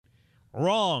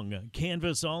Wrong.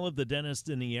 Canvass all of the dentists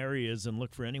in the areas and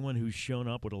look for anyone who's shown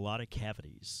up with a lot of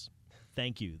cavities.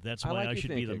 Thank you. That's I why like I your should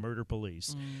be the thinking. murder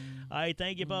police. All right,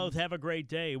 thank you both. Have a great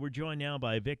day. We're joined now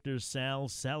by Victor Sal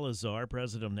Salazar,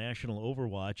 president of National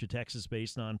Overwatch, a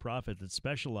Texas-based nonprofit that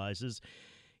specializes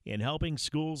in helping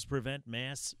schools prevent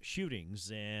mass shootings.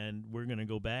 And we're going to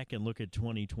go back and look at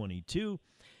 2022,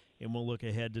 and we'll look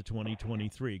ahead to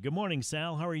 2023. Good morning,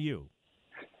 Sal. How are you?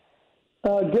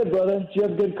 Good, brother. Did you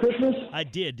have a good Christmas? I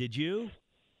did. Did you?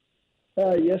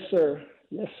 Yes, sir.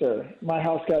 Yes, sir. My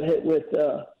house got hit with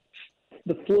the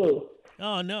flu.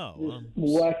 Oh, no.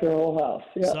 Whacked our whole house.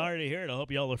 Yeah. Sorry to hear it. I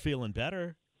hope y'all are feeling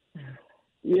better.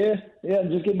 Yeah.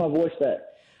 Just getting my voice back.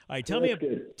 All right, So that's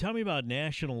good. tell me about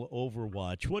National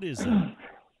Overwatch. What is that?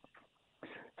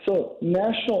 So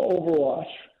National Overwatch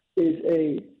is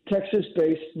a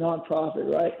Texas-based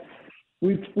nonprofit, right?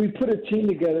 We put a team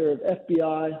together of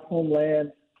FBI,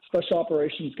 Homeland, Special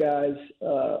Operations guys,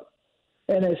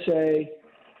 NSA,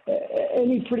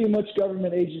 any pretty much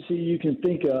government agency you can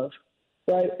think of,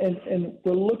 right? And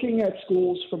we're looking at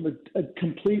schools from a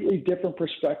completely different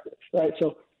perspective, right?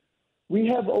 So we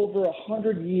have over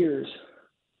 100 years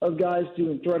of guys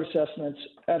doing threat assessments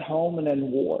at home and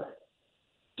in war.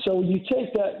 So you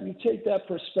take that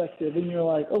perspective and you're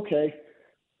like, okay,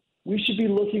 we should be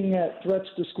looking at threats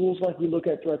to schools like we look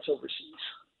at threats overseas.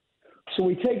 So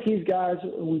we take these guys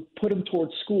and we put them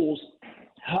towards schools.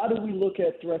 How do we look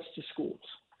at threats to schools?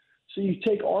 So you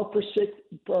take our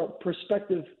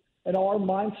perspective and our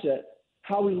mindset,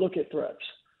 how we look at threats.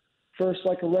 First,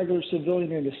 like a regular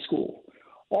civilian in a school.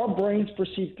 Our brains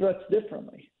perceive threats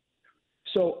differently.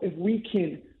 So if we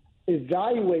can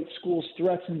evaluate schools'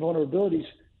 threats and vulnerabilities,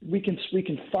 we can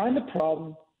find the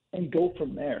problem and go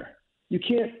from there. You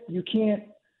can't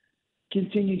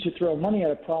continue to throw money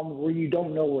at a problem where you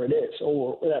don't know where it is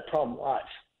or where that problem lies.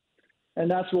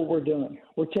 And that's what we're doing.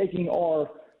 We're taking our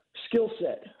skill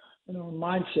set and our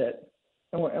mindset,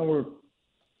 and we're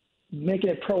making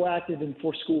it proactive and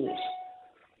for schools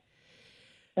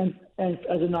and as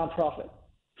a nonprofit.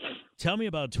 Tell me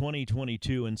about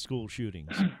 2022 and school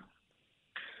shootings.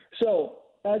 So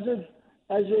as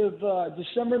of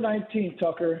December 19th,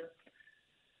 Tucker,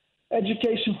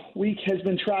 Education Week has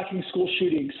been tracking school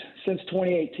shootings since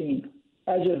 2018.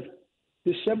 As of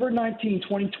December 19,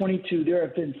 2022, there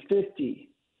have been 50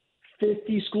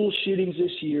 school shootings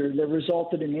this year that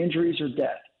resulted in injuries or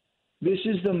death. This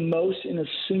is the most in a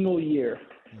single year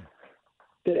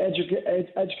that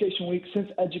Education Week, since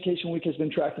Education Week has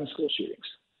been tracking school shootings.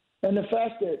 And the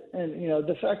fact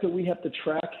that we have to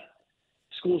track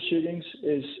school shootings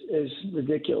is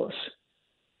ridiculous.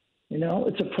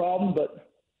 It's a problem, but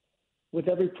with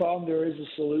every problem, there is a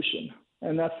solution.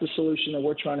 And that's the solution that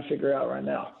we're trying to figure out right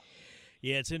now.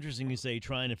 Yeah, it's interesting you say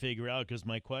trying to figure out, because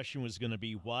my question was going to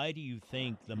be, why do you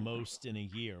think the most in a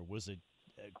year? Was it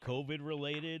COVID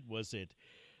related? Was it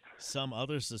some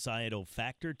other societal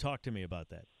factor? Talk to me about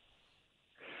that.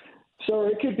 So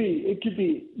it could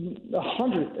be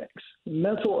 100 things: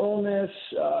 mental illness,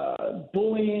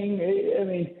 bullying. I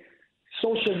mean,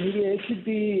 social media. It could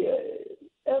be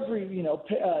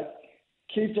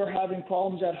kids are having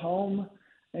problems at home.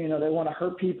 They want to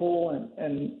hurt people,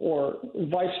 and or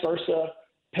vice versa.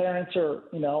 Parents are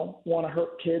want to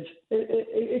hurt kids.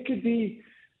 It could be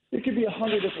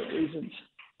 100 different reasons.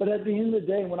 But at the end of the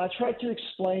day, when I try to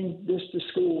explain this to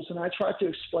schools and I try to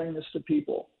explain this to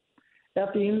people,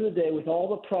 at the end of the day, with all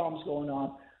the problems going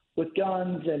on with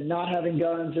guns and not having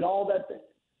guns and all that,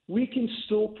 we can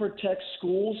still protect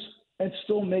schools and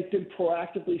still make them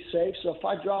proactively safe. So if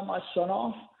I drop my son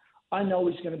off, I know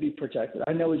he's going to be protected.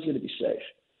 I know he's going to be safe.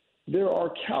 There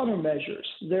are countermeasures.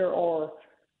 There are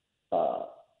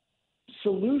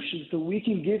solutions that we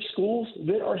can give schools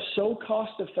that are so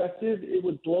cost effective, it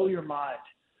would blow your mind.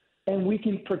 And we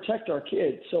can protect our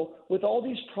kids. So with all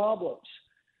these problems,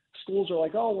 schools are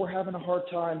like, oh, we're having a hard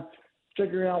time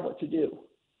figuring out what to do.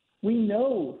 We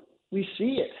know, we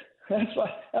see it.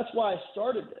 That's why I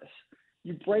started this.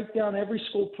 You break down every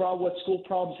school problem, what school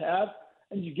problems have,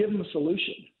 and you give them a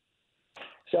solution.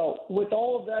 So with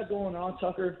all of that going on,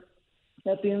 Tucker,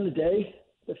 at the end of the day,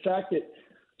 the fact that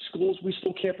schools, we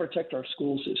still can't protect our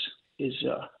schools is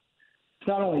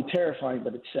not only terrifying,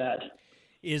 but it's sad.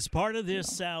 Is part of this,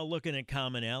 Sal, looking at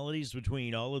commonalities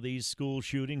between all of these school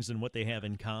shootings and what they have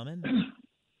in common?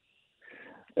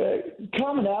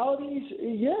 Commonalities,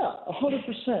 yeah,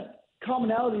 100%.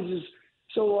 Commonalities is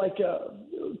so like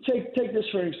take this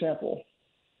for example.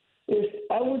 If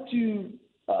I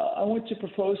went to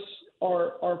propose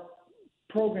our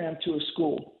program to a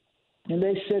school, and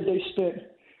they said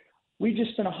we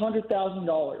just spent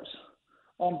 $100,000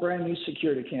 on brand new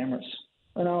security cameras.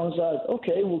 And I was like,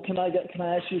 okay, well, can I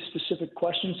ask you a specific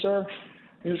question, sir?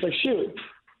 He was like, shoot.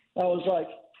 I was like,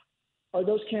 are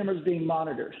those cameras being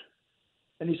monitored?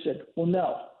 And he said, well,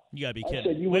 no. You gotta be I kidding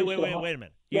said, me. you Wait wasted a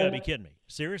minute. You gotta be kidding me.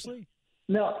 Seriously?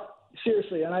 No,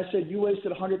 seriously. And I said, you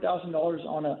wasted $100,000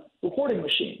 on a recording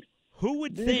machine. Who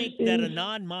would think that a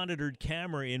non-monitored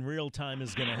camera in real time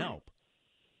is going to help?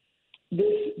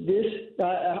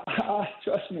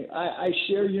 Trust me, I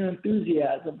share your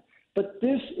enthusiasm, but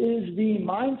this is the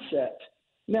mindset.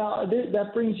 Now,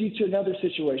 that brings you to another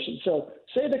situation. So,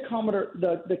 say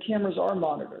the cameras are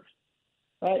monitored,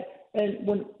 right? And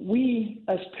when we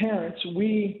as parents,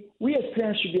 we as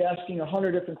parents should be asking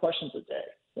 100 different questions a day,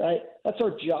 right? That's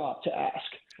our job to ask.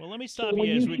 Well, let me stop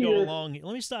you as we go along.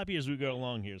 Let me stop you as we go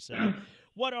along here, Sal.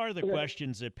 What are the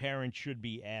questions that parents should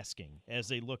be asking as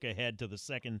they look ahead to the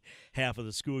second half of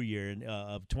the school year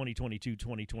of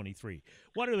 2022-2023?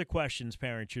 What are the questions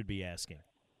parents should be asking?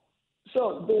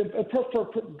 So, for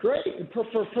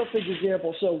perfect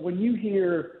example, so when you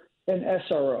hear an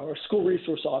SRO or school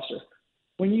resource officer,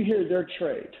 when you hear their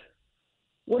trade,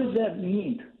 what does that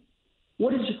mean?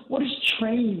 What does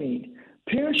train mean?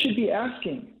 Parents should be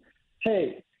asking,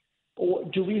 hey,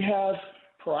 do we have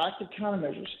proactive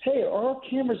countermeasures? Hey, are our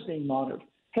cameras being monitored?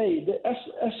 Hey, the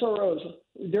SROs,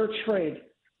 they're trained.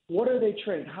 What are they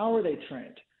trained? How are they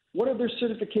trained? What are their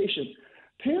certifications?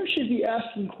 Parents should be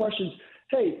asking questions.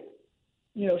 Hey,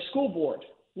 school board,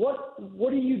 what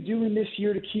are you doing this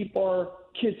year to keep our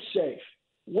kids safe?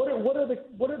 What are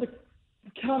the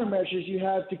countermeasures you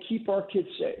have to keep our kids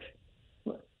safe?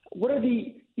 What are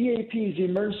the EAPs, the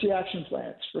emergency action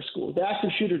plans for school, the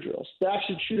active shooter drills, the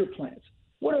active shooter plans?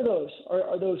 What are those?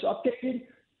 Are those updated?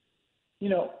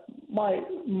 My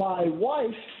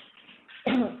wife,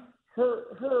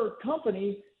 her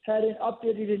company had an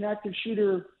updated and active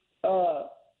shooter,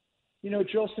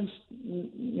 drill since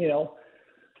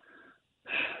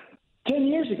 10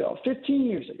 years ago, 15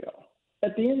 years ago.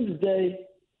 At the end of the day,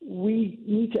 we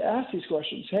need to ask these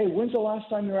questions. Hey, when's the last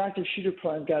time your active shooter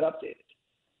plan got updated?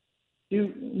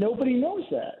 Nobody knows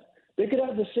that. They could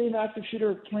have the same active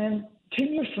shooter plan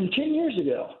 10 years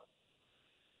ago.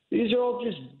 These are all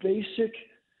just basic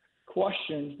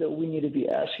questions that we need to be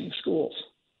asking schools.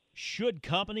 Should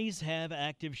companies have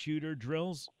active shooter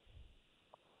drills?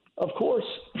 Of course.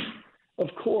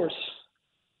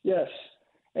 Yes.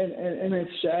 And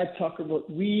it's sad, Tucker, but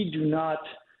we do not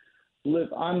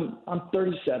live. I'm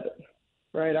 37,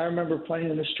 right? I remember playing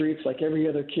in the streets like every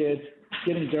other kid,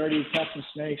 getting dirty, catching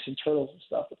snakes and turtles and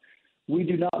stuff. We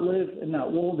do not live in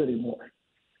that world anymore.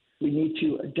 We need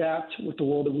to adapt with the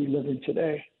world that we live in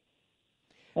today.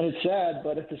 And it's sad,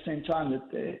 but at the same time,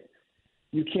 that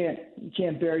you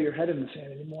can't bury your head in the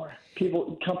sand anymore.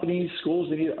 People, companies, schools,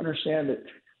 they need to understand that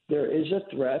there is a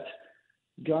threat.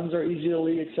 Guns are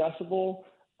easily accessible.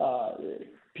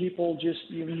 People just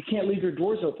you can't leave your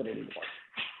doors open anymore.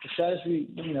 As sad as we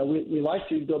like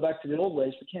to go back to the old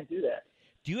ways, we can't do that.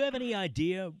 Do you have any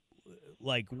idea,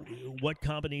 like, what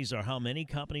companies or how many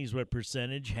companies, what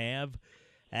percentage have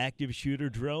active shooter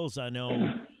drills? I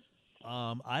know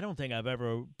I don't think I've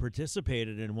ever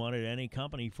participated in one at any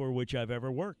company for which I've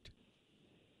ever worked.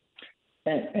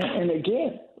 And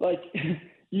again, like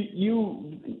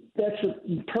you that's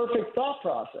a perfect thought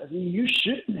process. You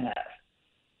shouldn't have.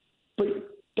 But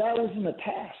that was in the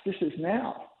past. This is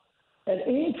now. At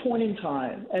any point in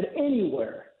time, at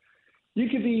anywhere, you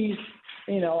could be,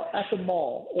 at the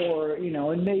mall or,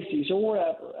 in Macy's or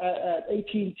wherever, at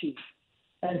AT&T,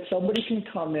 and somebody can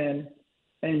come in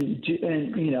and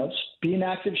be an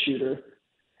active shooter,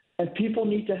 and people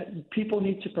need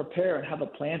to prepare and have a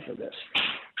plan for this,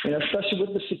 especially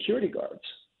with the security guards.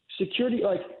 Security,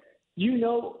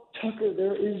 Tucker,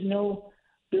 there is no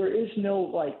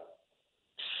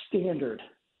standard.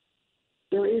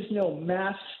 There is no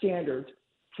mass standard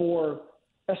for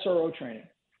SRO training.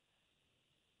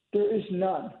 There is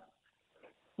none.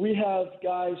 We have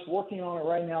guys working on it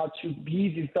right now to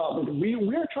be the thought leader.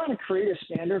 We are trying to create a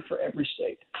standard for every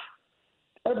state.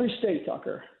 Every state,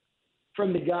 Tucker.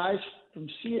 From the guys,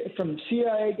 from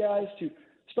CIA guys to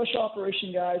special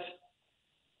operation guys,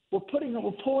 we're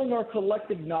pulling our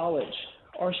collective knowledge,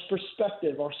 our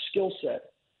perspective, our skill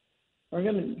set. We're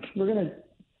gonna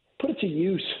put it to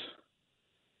use.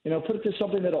 Put it to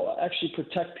something that'll actually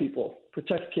protect people,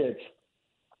 protect kids.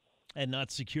 And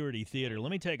not security theater.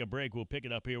 Let me take a break. We'll pick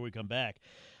it up here when we come back.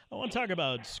 I want to talk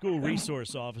about school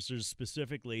resource officers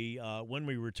specifically when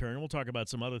we return. We'll talk about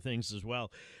some other things as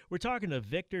well. We're talking to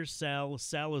Victor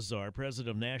Salazar, president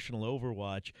of National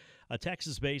Overwatch, a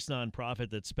Texas-based nonprofit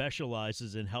that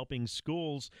specializes in helping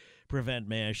schools prevent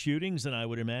mass shootings, and I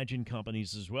would imagine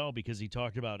companies as well, because he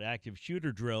talked about active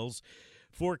shooter drills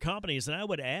for companies. And I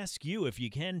would ask you, if you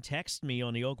can, text me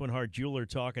on the Oakland Heart Jeweler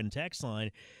Talk and Text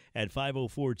line at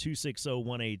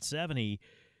 504-260-1870.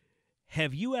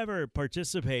 Have you ever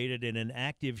participated in an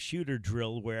active shooter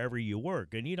drill wherever you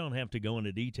work? And you don't have to go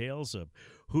into details of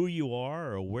who you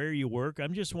are or where you work.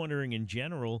 I'm just wondering in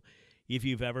general if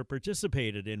you've ever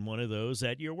participated in one of those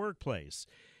at your workplace.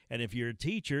 And if you're a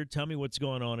teacher, tell me what's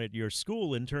going on at your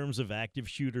school in terms of active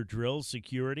shooter drills,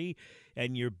 security,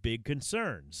 and your big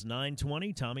concerns.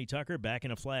 9:20, Tommy Tucker back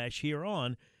in a flash here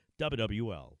on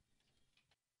WWL.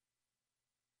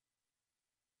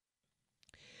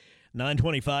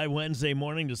 9:25 Wednesday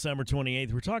morning, December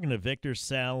 28th. We're talking to Victor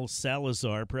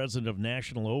Salazar, president of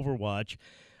National Overwatch,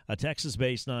 a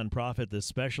Texas-based nonprofit that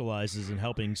specializes in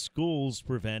helping schools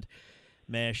prevent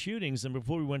mass shootings. And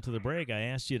before we went to the break, I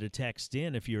asked you to text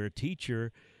in if you're a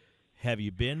teacher. Have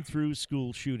you been through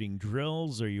school shooting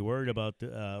drills? Are you worried about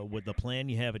what the plan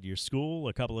you have at your school?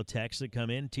 A couple of texts that come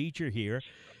in. Teacher here.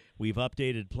 We've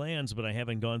updated plans, but I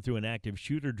haven't gone through an active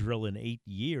shooter drill in 8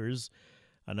 years.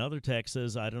 Another text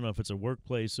says, I don't know if it's a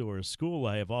workplace or a school.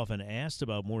 I have often asked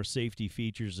about more safety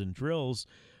features and drills,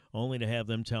 only to have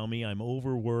them tell me I'm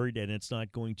over-worried and it's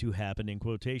not going to happen, in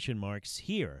quotation marks,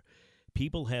 here.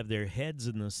 People have their heads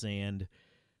in the sand.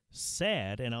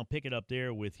 Sad, and I'll pick it up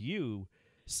there with you,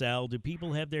 Sal. Do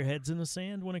people have their heads in the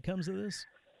sand when it comes to this?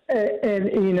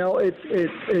 And you know, it's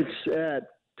sad,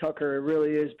 Tucker. It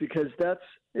really is, because that's,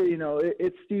 you know,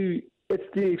 it's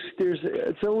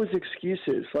always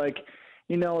excuses like,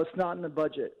 you know, it's not in the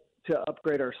budget to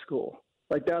upgrade our school.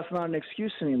 Like, that's not an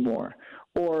excuse anymore.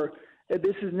 Or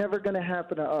this is never going to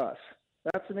happen to us.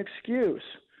 That's an excuse.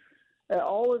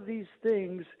 All of these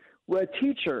things. We're a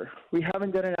teacher. We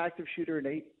haven't done an active shooter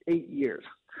in eight years.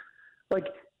 Like,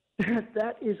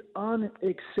 that is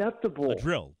unacceptable. A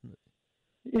drill.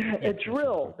 Yeah, a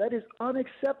drill. That is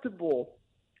unacceptable.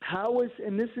 How is,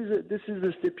 and this is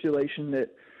a stipulation that,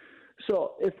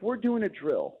 so if we're doing a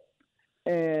drill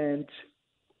and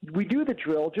we do the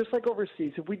drill, just like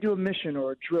overseas, if we do a mission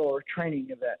or a drill or a training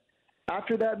event,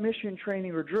 after that mission,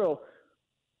 training, or drill,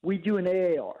 we do an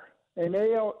AAR. An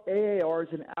AAR is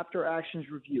an after actions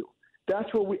review. That's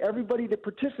what everybody that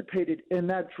participated in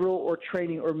that drill or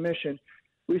training or mission,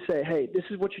 we say, hey, this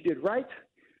is what you did right.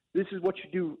 This is what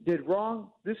you did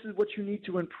wrong. This is what you need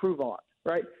to improve on,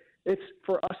 right? It's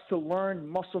for us to learn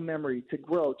muscle memory, to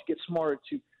grow, to get smarter,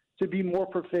 to be more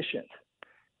proficient.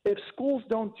 If schools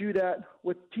don't do that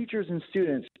with teachers and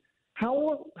students, how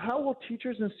will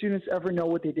teachers and students ever know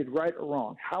what they did right or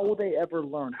wrong? How will they ever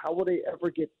learn? How will they ever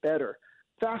get better?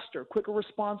 Faster, quicker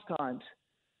response times?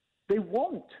 They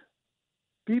won't.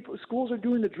 Schools are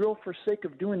doing the drill for sake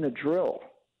of doing the drill.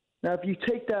 Now, if you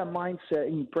take that mindset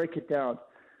and you break it down,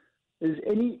 does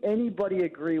anybody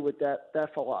agree with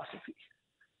that philosophy?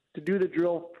 To do the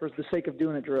drill for the sake of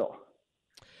doing a drill?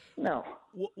 No.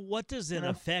 What does an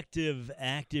effective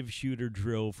active shooter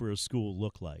drill for a school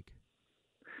look like?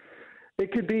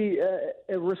 It could be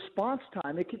a response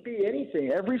time. It could be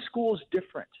anything. Every school is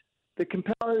different. The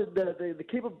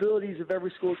capabilities of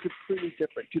every school is completely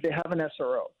different. Do they have an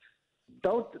SRO?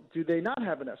 Do they not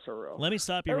have an SRO? Let me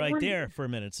stop you right there for a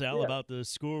minute, Sal, about the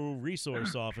school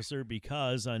resource officer,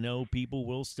 because I know people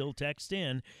will still text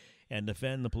in and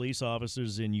defend the police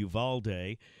officers in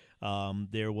Uvalde.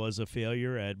 There was a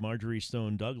failure at Marjorie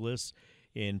Stone Douglas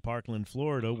in Parkland,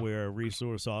 Florida, where a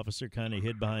resource officer kind of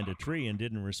hid behind a tree and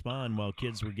didn't respond while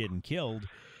kids were getting killed.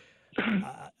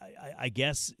 I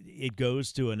guess it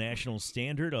goes to a national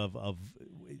standard of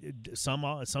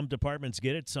some departments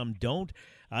get it, some don't.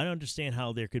 I don't understand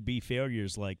how there could be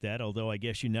failures like that, although I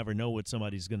guess you never know what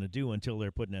somebody's going to do until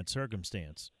they're put in that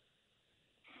circumstance.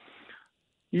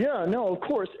 Yeah, no, of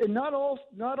course. And not all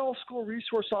school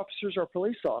resource officers are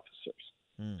police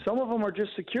officers. Some of them are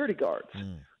just security guards.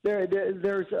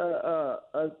 There's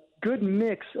a good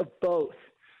mix of both.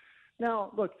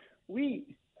 Now, look,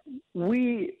 we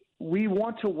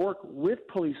want to work with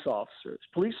police officers.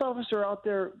 Police officers are out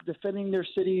there defending their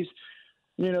cities.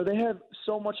 You know, they have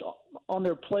so much on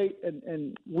their plate,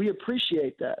 and we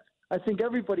appreciate that. I think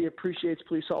everybody appreciates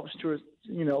police officers,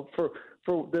 you know, for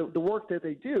the work that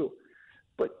they do.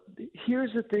 But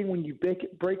here's the thing: when you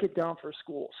break it down for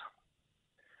schools,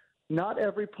 not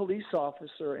every police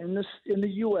officer in the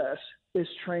U.S. is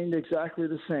trained exactly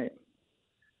the same,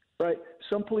 right?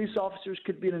 Some police officers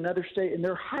could be in another state and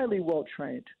they're highly well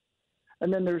trained,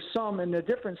 and then there's some in a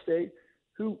different state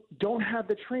who don't have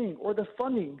the training or the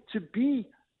funding to be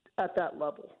at that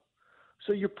level.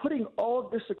 So you're putting all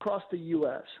of this across the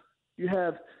U.S. You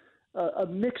have a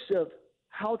mix of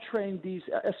how trained these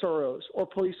SROs or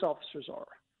police officers are,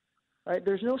 right?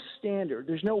 There's no standard.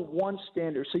 There's no one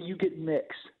standard, so you get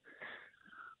mixed.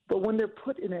 But when they're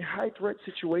put in a high-threat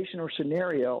situation or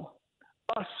scenario,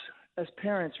 us as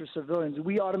parents or civilians,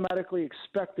 we automatically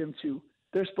expect them to.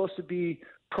 They're supposed to be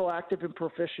proactive and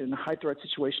proficient in a high-threat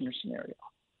situation or scenario.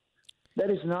 That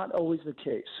is not always the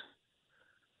case.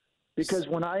 Because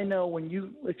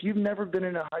if you've never been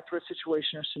in a high-threat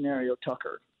situation or scenario,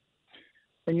 Tucker,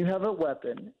 and you have a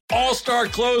weapon. All-star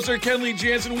closer Kenley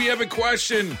Jansen, we have a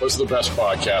question. What's the best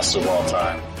podcast of all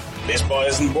time? Baseball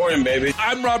isn't boring, baby.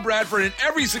 I'm Rob Bradford, and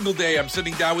every single day I'm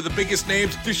sitting down with the biggest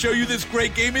names to show you this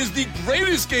great game is the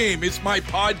greatest game. It's my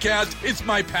podcast. It's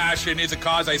my passion. It's a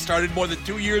cause I started more than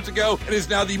 2 years ago and is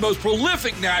now the most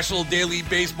prolific national daily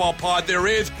baseball pod there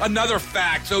is. Another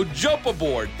fact. So jump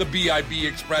aboard the BIB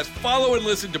Express. Follow and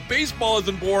listen to Baseball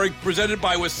Isn't Boring, presented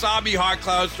by Wasabi Hot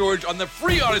Cloud Storage on the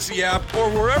free Odyssey app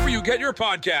or wherever you get your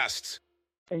podcasts.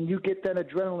 And you get that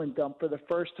adrenaline dump for the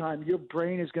first time, your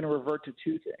brain is going to revert to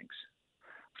two things: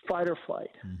 fight or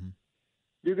flight. Mm-hmm.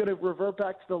 You're going to revert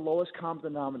back to the lowest common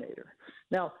denominator.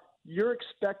 Now, you're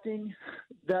expecting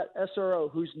that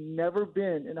SRO who's never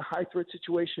been in a high-threat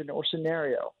situation or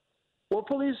scenario, or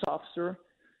police officer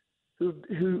who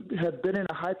have been in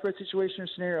a high-threat situation or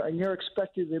scenario, and you're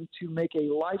expecting them to make a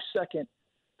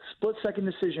split-second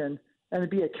decision and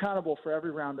be accountable for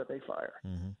every round that they fire.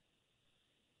 Mm-hmm.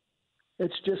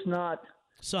 It's just not.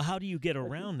 So how do you get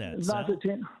around that?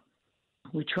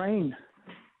 We train.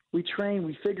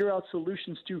 We figure out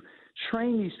solutions to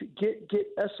train these.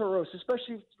 Get SROs,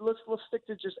 especially. Let's stick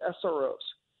to just SROs,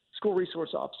 school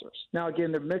resource officers. Now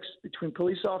again, they're mixed between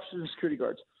police officers and security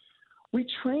guards. We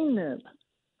train them.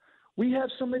 We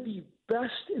have some of the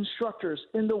best instructors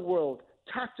in the world,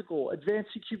 tactical,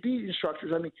 advanced CQB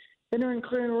instructors. I mean, enter and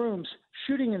clearing rooms,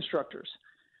 shooting instructors.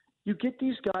 You get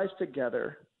these guys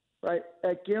together. Right,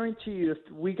 I guarantee you, if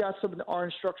we got some of our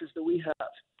instructors that we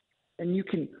have, and you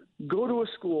can go to a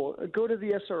school, go to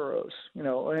the SROs,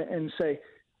 and say,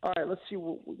 all right, let's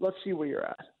see where you're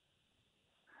at.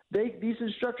 These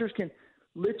instructors can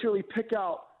literally pick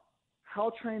out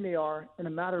how trained they are in a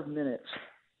matter of minutes,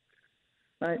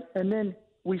 right? And then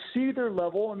we see their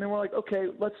level, and then we're like, okay,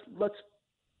 let's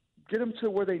get them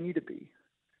to where they need to be,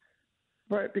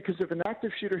 right? Because if an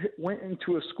active shooter went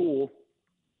into a school,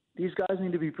 these guys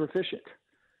need to be proficient.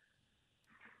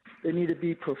 They need to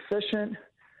be proficient,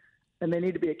 and they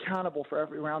need to be accountable for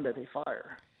every round that they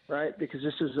fire, right? Because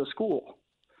this is a school.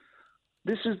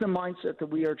 This is the mindset that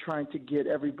we are trying to get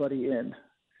everybody in.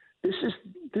 This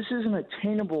is an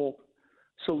attainable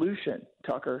solution,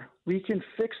 Tucker. We can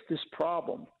fix this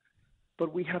problem,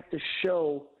 but we have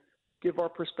to give our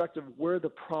perspective where the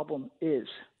problem is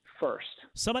first.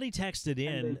 Somebody texted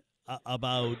in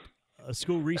about a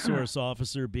school resource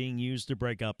officer being used to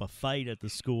break up a fight at the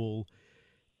school.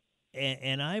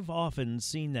 And I've often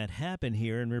seen that happen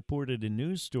here and reported in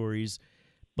news stories.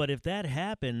 But if that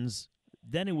happens,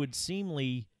 then it would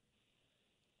seemingly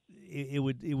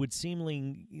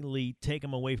take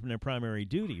them away from their primary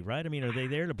duty, right? I mean, are they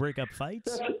there to break up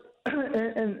fights?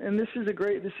 And this is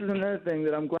another thing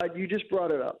that I'm glad you just brought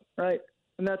it up, right?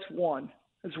 And that's one.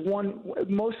 It's one.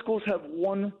 Most schools have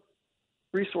one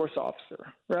resource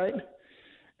officer, right?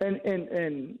 And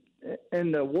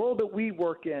in the world that we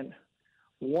work in,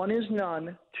 one is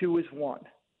none, two is one,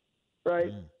 right?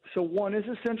 Mm. So one is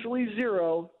essentially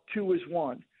zero, two is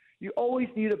one. You always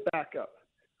need a backup.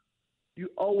 You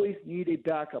always need a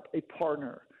backup, a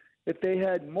partner. If they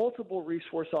had multiple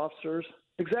resource officers,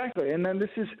 exactly. And then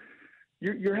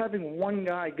you're having one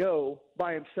guy go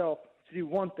by himself to do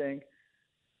one thing.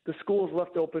 The school is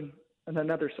left open on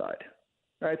another side,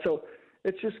 right? So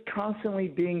it's just constantly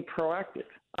being proactive.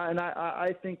 And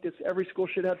I think that every school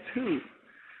should have two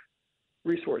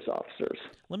resource officers.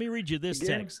 Let me read you this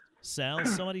text, Sal.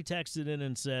 Somebody texted in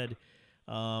and said,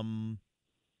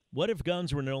 what if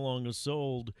guns were no longer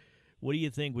sold? What do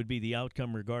you think would be the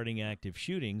outcome regarding active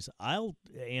shootings? I'll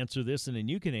answer this, and then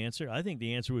you can answer. I think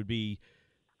the answer would be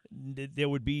there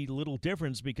would be little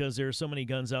difference because there are so many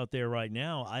guns out there right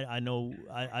now. I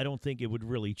don't think it would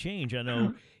really change. I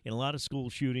know in a lot of school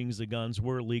shootings, the guns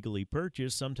were legally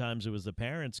purchased. Sometimes it was the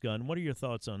parent's gun. What are your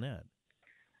thoughts on that?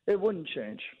 It wouldn't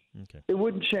change. Okay. It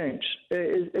wouldn't change,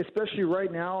 especially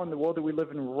right now in the world that we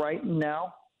live in right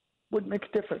now. Wouldn't make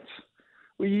a difference.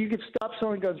 You could stop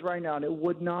selling guns right now, and it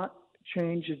would not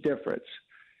change a difference.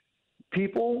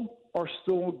 People are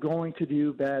still going to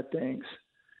do bad things.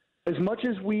 As much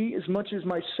as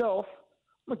myself,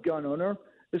 I'm a gun owner,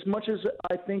 as much as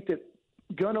I think that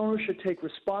gun owners should take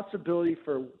responsibility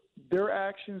for their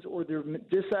actions or their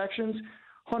disactions,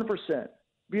 100%,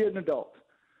 be an adult.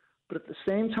 But at the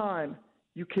same time,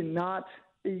 you're not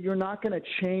going to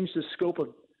change the scope of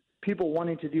people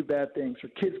wanting to do bad things or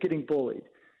kids getting bullied.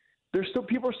 There's still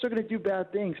people are still going to do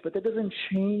bad things, but that doesn't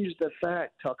change the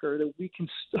fact, Tucker, that we can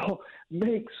still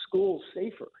make schools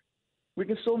safer. We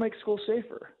can still make schools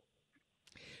safer.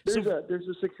 There's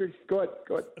a security. Go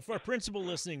ahead. For a principal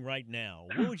listening right now,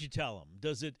 what would you tell them?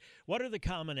 What are the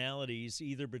commonalities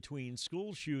either between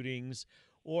school shootings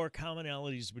or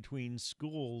commonalities between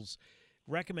schools?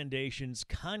 Recommendations,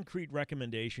 concrete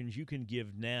recommendations you can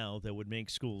give now that would make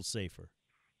schools safer?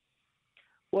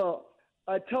 Well,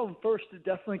 I tell them first to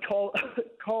definitely call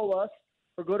us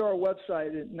or go to our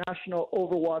website at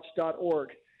nationaloverwatch.org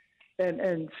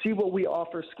and see what we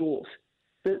offer schools.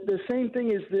 The same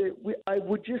thing is that I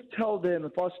would just tell them,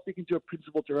 if I was speaking to a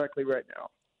principal directly right now,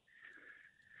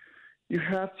 you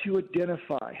have to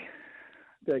identify,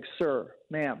 like, sir,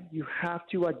 ma'am, you have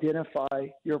to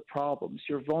identify your problems,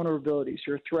 your vulnerabilities,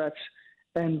 your threats,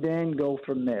 and then go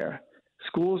from there.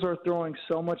 Schools are throwing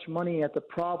so much money at the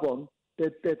problem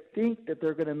that think that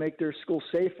they're going to make their school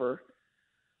safer,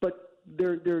 but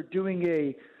they're doing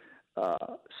a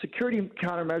security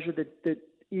countermeasure that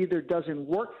either doesn't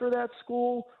work for that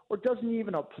school or doesn't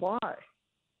even apply.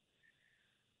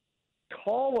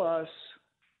 Call us,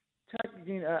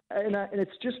 and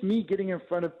it's just me getting in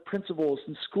front of principals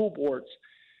and school boards.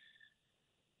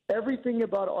 Everything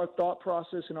about our thought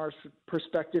process and our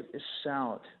perspective is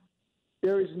sound.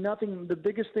 There is nothing. The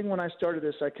biggest thing when I started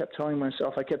this, I kept telling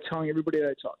myself, I kept telling everybody that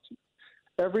I talked to,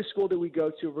 every school that we go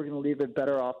to, we're going to leave it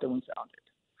better off than we found it.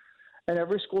 And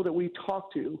every school that we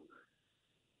talk to,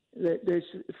 it's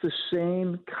the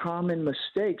same common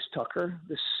mistakes, Tucker.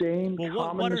 The same common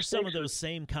mistakes. What are some of those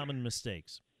same common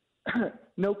mistakes?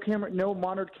 No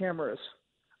monitored cameras,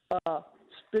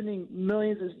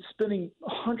 spending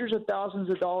hundreds of thousands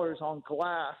of dollars on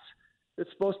glass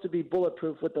that's supposed to be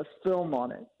bulletproof with a film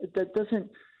on it. That doesn't.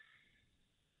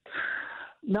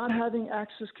 Not having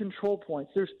access control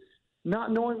points. There's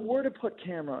not knowing where to put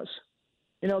cameras.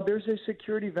 There's a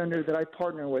security vendor that I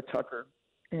partner with, Tucker,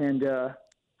 and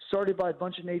started by a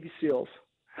bunch of Navy SEALs,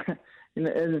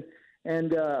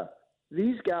 and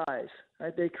these guys,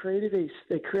 right? They created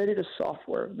a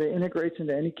software that integrates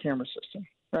into any camera system,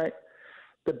 right?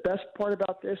 The best part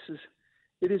about this is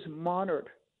it is monitored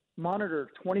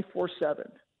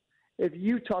 24/7. If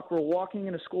you, Tucker, were walking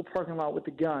in a school parking lot with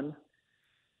a gun,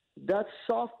 that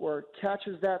software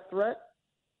catches that threat.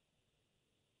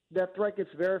 That threat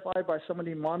gets verified by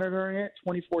somebody monitoring it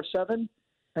 24/7.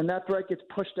 And that threat gets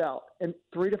pushed out in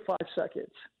 3 to 5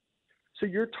 seconds. So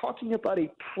you're talking about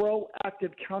a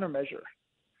proactive countermeasure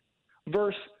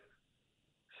versus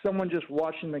someone just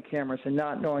watching the cameras and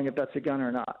not knowing if that's a gun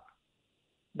or not.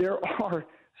 There are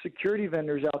security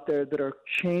vendors out there that are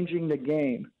changing the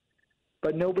game,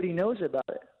 but nobody knows about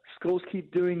it. Schools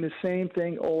keep doing the same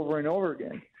thing over and over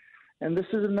again. And this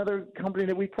is another company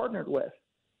that we partnered with.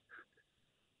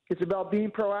 It's about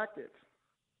being proactive,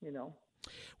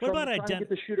 What about trying to get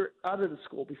the shooter out of the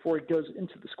school before he goes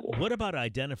into the school? What about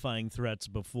identifying threats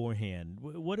beforehand?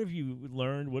 What have you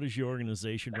learned? What does your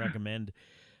organization recommend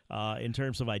in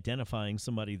terms of identifying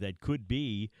somebody that could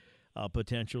be a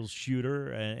potential shooter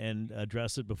and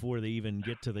address it before they even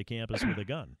get to the campus with a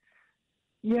gun?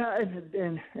 Yeah,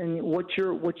 and what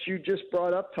you just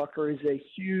brought up, Tucker, is a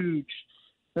huge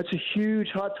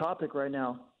hot topic right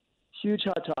now. Huge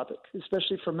hot topic,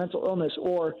 especially for mental illness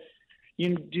or.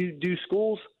 Do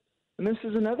schools, and this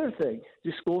is another thing,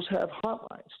 do schools have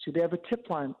hotlines? Do they have a tip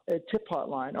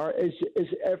hotline? Or is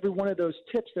every one of those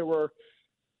tips that were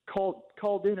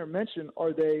called in or mentioned,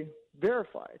 are they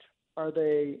verified? Are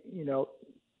they,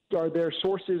 are their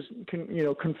sources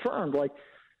confirmed? Like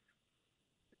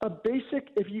a basic,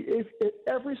 if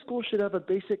every school should have a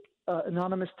basic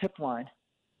anonymous tip line.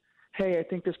 Hey, I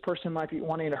think this person might be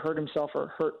wanting to hurt himself or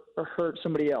hurt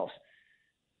somebody else.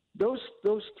 Those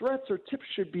threats or tips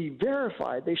should be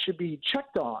verified. They should be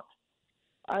checked on.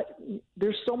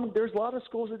 There's a lot of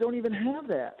schools that don't even have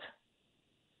that.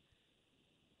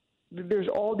 These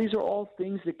are all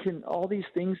things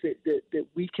that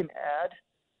we can add.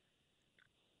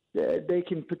 They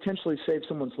can potentially save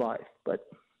someone's life, but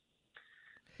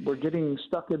we're getting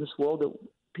stuck in this world that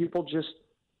people just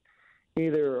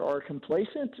either are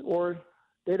complacent or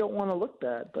they don't want to look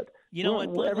bad. But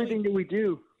everything that we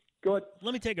do. Go ahead.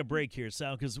 Let me take a break here,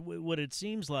 Sal, because what it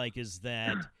seems like is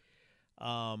that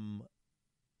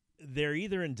they're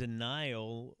either in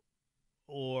denial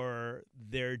or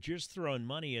they're just throwing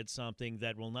money at something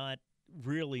that will not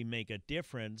really make a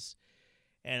difference.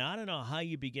 And I don't know how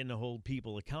you begin to hold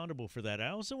people accountable for that. I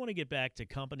also want to get back to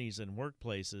companies and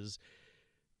workplaces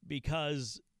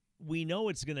because we know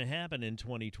it's going to happen in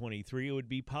 2023. It would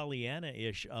be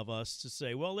Pollyanna-ish of us to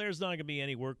say, well, there's not going to be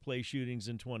any workplace shootings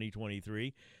in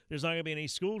 2023. There's not going to be any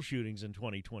school shootings in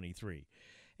 2023.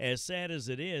 As sad as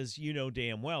it is, you know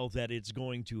damn well that it's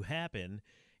going to happen,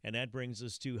 and that brings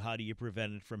us to how do you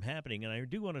prevent it from happening. And I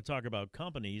do want to talk about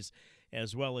companies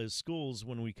as well as schools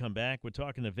when we come back. We're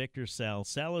talking to Victor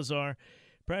Salazar,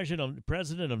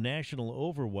 president of National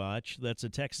Overwatch. That's a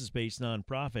Texas-based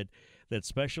nonprofit that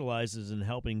specializes in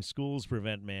helping schools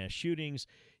prevent mass shootings.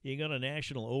 You can go to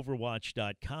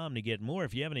nationaloverwatch.com to get more.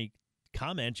 If you have any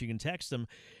comments, you can text them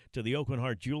to the Oakland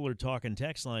Heart Jeweler Talk and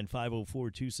Text line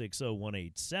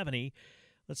 504-260-1870.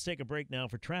 Let's take a break now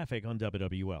for traffic on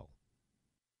WWL.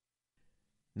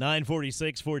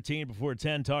 9:46, 14 before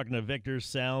 10, talking to Victor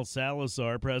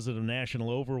Salazar, president of National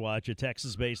Overwatch, a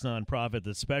Texas-based nonprofit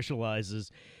that specializes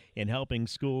in helping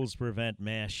schools prevent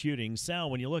mass shootings. Sal,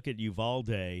 when you look at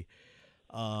Uvalde,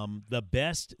 the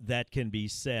best that can be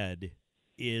said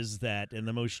is that, and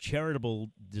the most charitable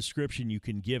description you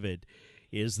can give it,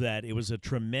 is that it was a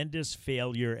tremendous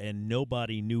failure and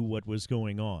nobody knew what was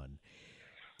going on.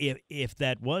 If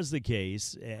that was the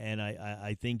case, and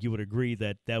I think you would agree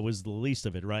that that was the least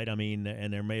of it, right? I mean,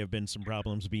 and there may have been some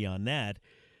problems beyond that.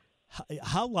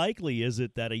 How likely is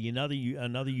it that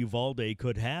another Uvalde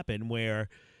could happen where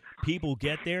people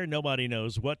get there, nobody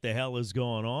knows what the hell is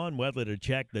going on, whether to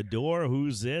check the door,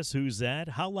 who's this, who's that?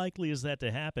 How likely is that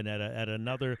to happen at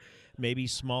another maybe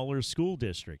smaller school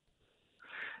district?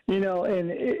 You know,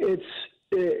 and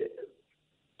to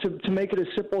make it as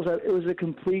simple as that, it was a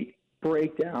complete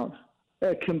breakdown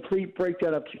of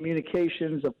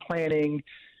communications, of planning.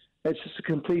 It's just a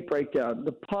complete breakdown.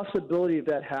 The possibility of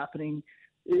that happening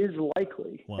is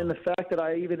likely. Wow. And the fact that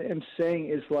I even am saying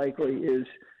is likely is,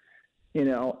 you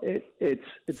know, it's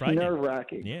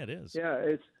nerve-wracking. Yeah, it is. Yeah,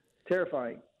 it's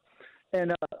terrifying.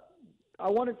 And I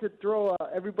wanted to throw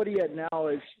everybody at now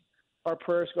is our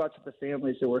prayers go out to the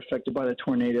families that were affected by the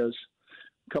tornadoes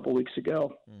a couple weeks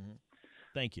ago. Mm-hmm.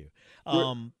 Thank you.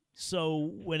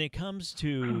 So when it comes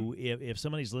to if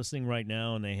somebody's listening right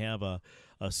now and they have a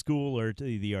school, or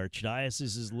the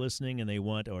Archdiocese is listening and they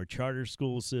want, or charter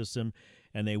school system,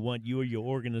 and they want you or your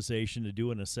organization to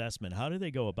do an assessment, how do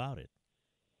they go about it?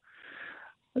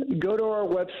 Go to our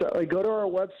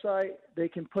website. They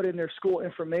can put in their school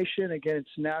information. Again,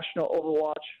 it's National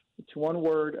Overwatch. It's one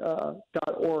word,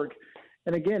 .org.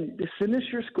 And again, send us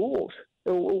your schools.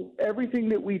 Everything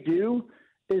that we do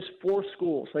is for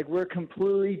schools. Like, we're a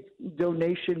completely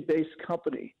donation-based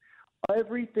company.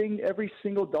 Every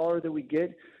single dollar that we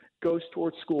get goes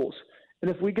towards schools.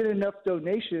 And if we get enough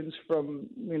donations from,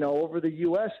 over the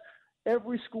U.S.,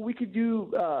 every school, we could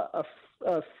do a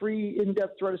free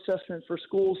in-depth threat assessment for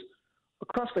schools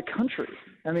across the country.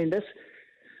 I mean, that's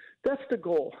the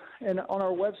goal. And on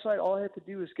our website, all I have to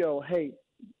do is go, hey,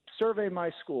 survey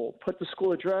my school, put the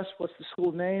school address, what's the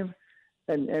school name,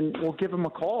 and we'll give them a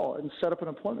call and set up an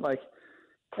appointment. Like,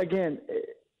 again,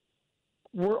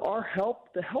 the help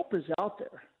is out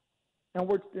there.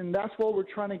 And that's what we're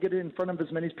trying to get in front of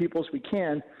as many people as we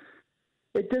can.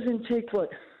 It doesn't take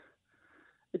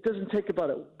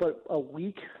about a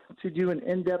week to do an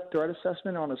in-depth threat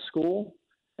assessment on a school,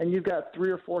 and you've got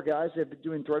 3 or 4 guys that have been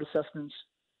doing threat assessments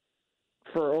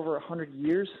for over 100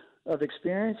 years of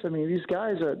experience. I mean, these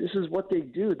guys this is what they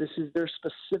do. This is their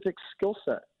specific skill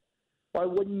set. Why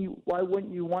wouldn't you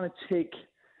want to take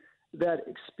that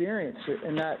experience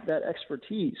and that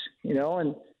expertise,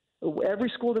 And every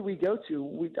school that we go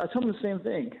to, I tell them the same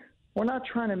thing. We're not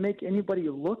trying to make anybody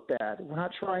look bad. We're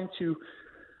not trying to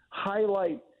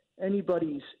highlight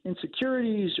anybody's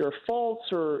insecurities or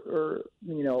faults or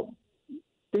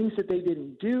things that they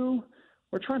didn't do.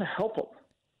 We're trying to help them.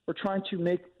 We're trying to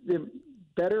make them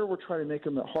better. We're trying to make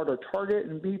them a harder target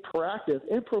and be proactive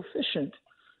and proficient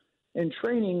in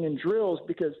training and drills,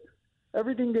 because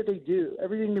everything that we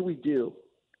do,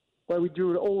 why we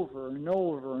do it over and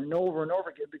over and over and over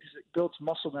again, because it builds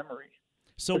muscle memory.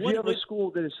 So if you have a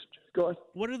school that is go ahead.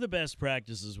 What are the best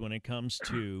practices when it comes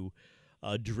to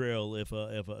a drill if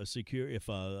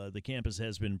the campus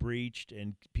has been breached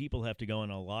and people have to go on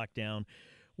a lockdown?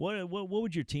 What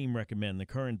would your team recommend, the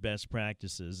current best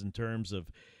practices in terms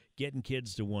of getting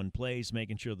kids to one place,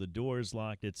 making sure the door is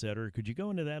locked, et cetera? Could you go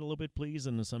into that a little bit, please,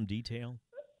 into some detail?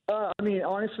 I mean,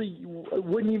 honestly, you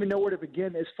wouldn't even know where to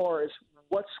begin as far as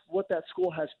what that school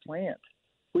has planned.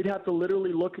 We'd have to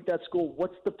literally look at that school.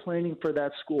 What's the planning for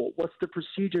that school? What's the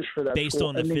procedures for that Based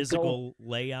school? Based on the physical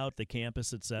layout, the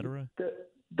campus, et cetera?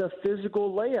 The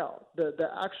physical layout, the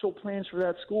actual plans for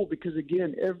that school, because,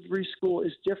 again, every school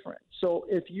is different. So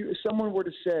if someone were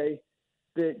to say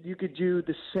that you could do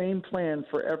the same plan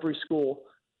for every school,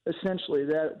 essentially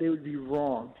that they would be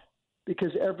wrong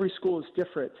because every school is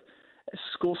different.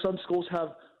 Some schools have,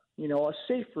 a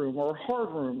safe room or a hard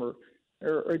room or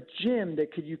a gym that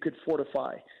you could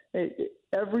fortify.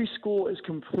 Every school is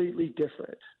completely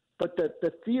different. But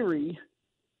the theory,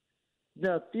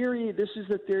 this is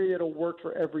the theory that'll work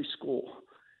for every school.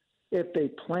 If they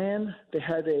plan, they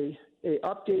have a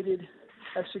updated,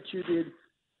 executed,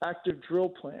 active drill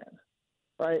plan,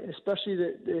 right? Especially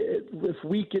if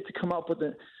we get to come up with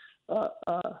the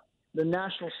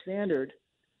national standard,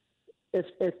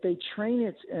 if they train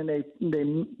it and they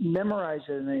memorize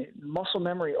it and they muscle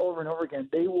memory over and over again,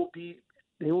 they will be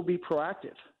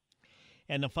proactive.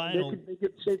 And the final, they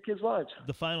could save kids' lives.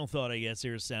 The final thought, I guess,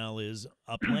 here, Sal, is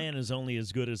a plan is only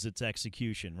as good as its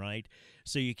execution, right?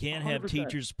 So you can't have 100%.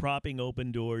 teachers propping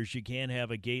open doors. You can't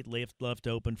have a gate left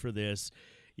open for this.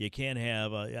 You can't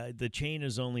have the chain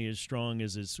is only as strong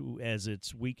as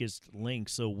its weakest link.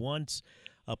 So once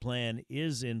a plan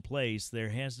is in place, there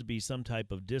has to be some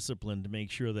type of discipline to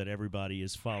make sure that everybody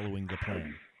is following the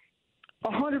plan.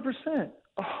 100%.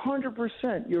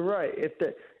 100%. You're right.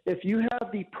 If you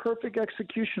have the perfect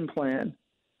execution plan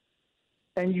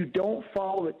and you don't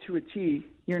follow it to a T,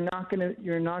 you're not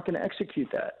gonna execute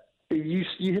that. You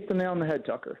hit the nail on the head,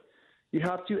 Tucker. You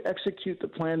have to execute the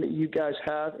plan that you guys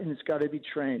have, and it's got to be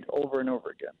trained over and over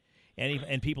again.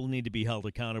 And people need to be held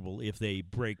accountable if they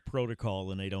break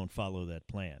protocol and they don't follow that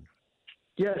plan.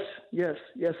 Yes,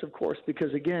 of course.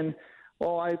 Because again,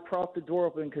 I propped the door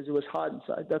open because it was hot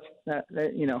inside. That's not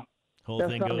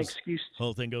an excuse.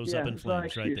 Whole thing goes up in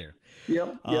flames right there.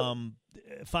 Yep.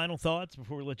 Final thoughts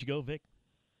before we let you go, Vic?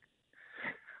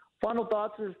 Final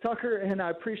thoughts is, Tucker, and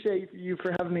I appreciate you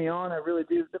for having me on. I really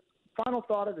do. The final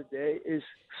thought of the day is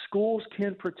schools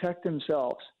can protect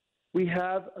themselves. We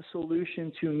have a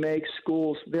solution to make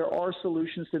schools – there are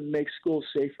solutions to make schools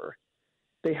safer.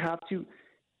 They have to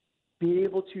be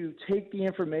able to take the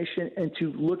information and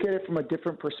to look at it from a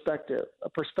different perspective, a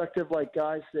perspective like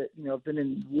guys that have been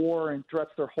in war and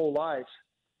threats their whole lives.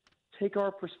 Take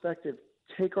our perspective,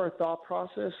 take our thought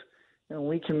process, and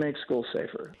we can make schools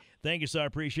safer. Thank you, sir. I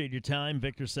appreciate your time.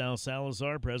 Victor Sal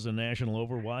Salazar, president of National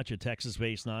Overwatch, a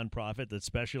Texas-based nonprofit that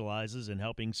specializes in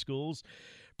helping schools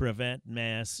prevent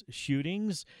mass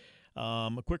shootings. A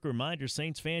quick reminder,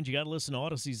 Saints fans, you got to listen to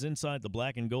Odyssey's Inside the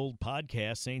Black and Gold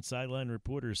podcast. Saints sideline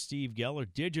reporter Steve Geller,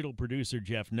 digital producer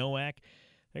Jeff Nowak.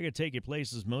 They're going to take you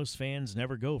places most fans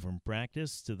never go, from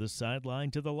practice to the sideline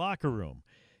to the locker room.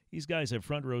 These guys have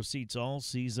front row seats all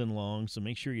season long, so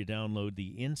make sure you download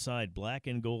the Inside Black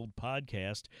and Gold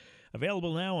podcast.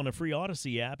 Available now on a free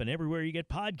Odyssey app and everywhere you get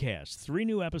podcasts. 3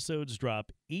 new episodes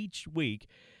drop each week,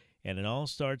 and it all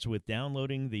starts with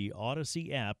downloading the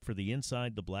Odyssey app for the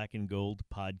Inside the Black and Gold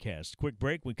podcast. Quick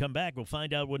break. When we come back, we'll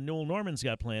find out what Newell Norman's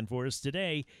got planned for us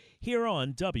today here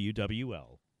on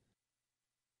WWL.